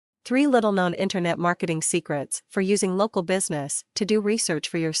3 little-known internet marketing secrets for using local business to do research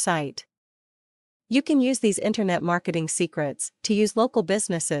for your site. You can use these internet marketing secrets to use local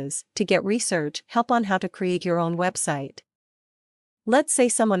businesses to get research help on how to create your own website. Let's say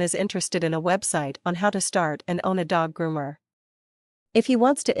someone is interested in a website on how to start and own a dog groomer. If he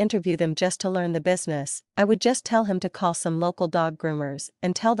wants to interview them just to learn the business, I would just tell him to call some local dog groomers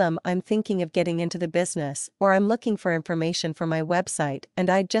and tell them I'm thinking of getting into the business or I'm looking for information for my website, and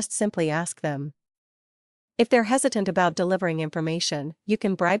I'd just simply ask them. If they're hesitant about delivering information, you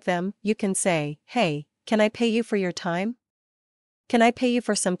can bribe them. You can say, "Hey, can I pay you for your time? Can I pay you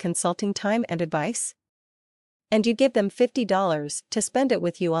for some consulting time and advice?" And you give them $50 to spend it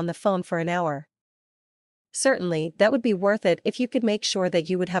with you on the phone for an hour. Certainly, that would be worth it if you could make sure that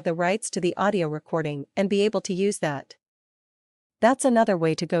you would have the rights to the audio recording and be able to use that. That's another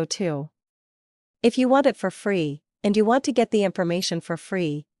way to go too. If you want it for free, and you want to get the information for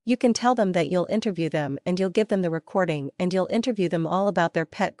free, you can tell them that you'll interview them and you'll give them the recording and you'll interview them all about their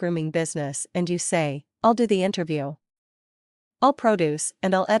pet grooming business, and you say, "I'll do the interview. I'll produce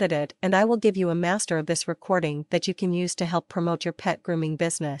and I'll edit it, and I will give you a master of this recording that you can use to help promote your pet grooming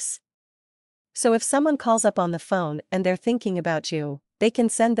business." So if someone calls up on the phone and they're thinking about you, they can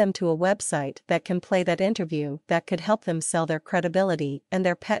send them to a website that can play that interview that could help them sell their credibility and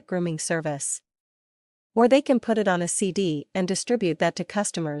their pet grooming service. Or they can put it on a CD and distribute that to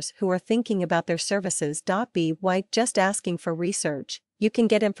customers who are thinking about their services. By just asking for research, you can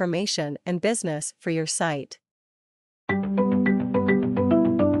get information and business for your site.